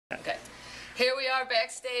Here we are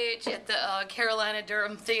backstage at the Carolina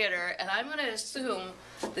Durham Theater, and I'm going to assume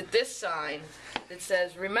that this sign that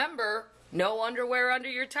says, remember, no underwear under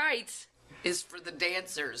your tights, is for the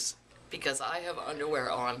dancers, because I have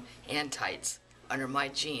underwear on and tights under my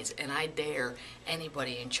jeans, and I dare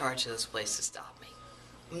anybody in charge of this place to stop me.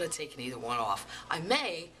 I'm not taking either one off. I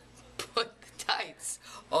may put the tights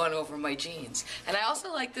on over my jeans. And I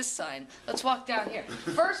also like this sign. Let's walk down here.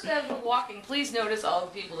 First, as we're walking, please notice all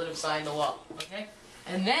the people that have signed the wall, okay?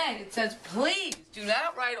 And then it says, please do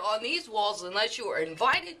not write on these walls unless you are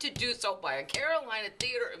invited to do so by a Carolina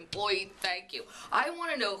Theater employee. Thank you. I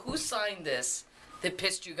want to know who signed this that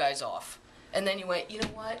pissed you guys off. And then you went, you know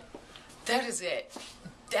what? That is it.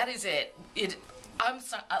 That is it.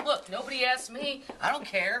 Look, nobody asked me. I don't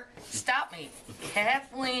care. Stop me.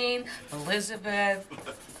 Kathleen, Elizabeth,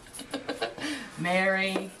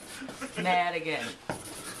 Mary, Madigan.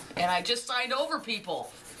 And I just signed over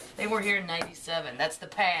people. They were here in '97. That's the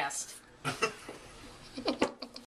past.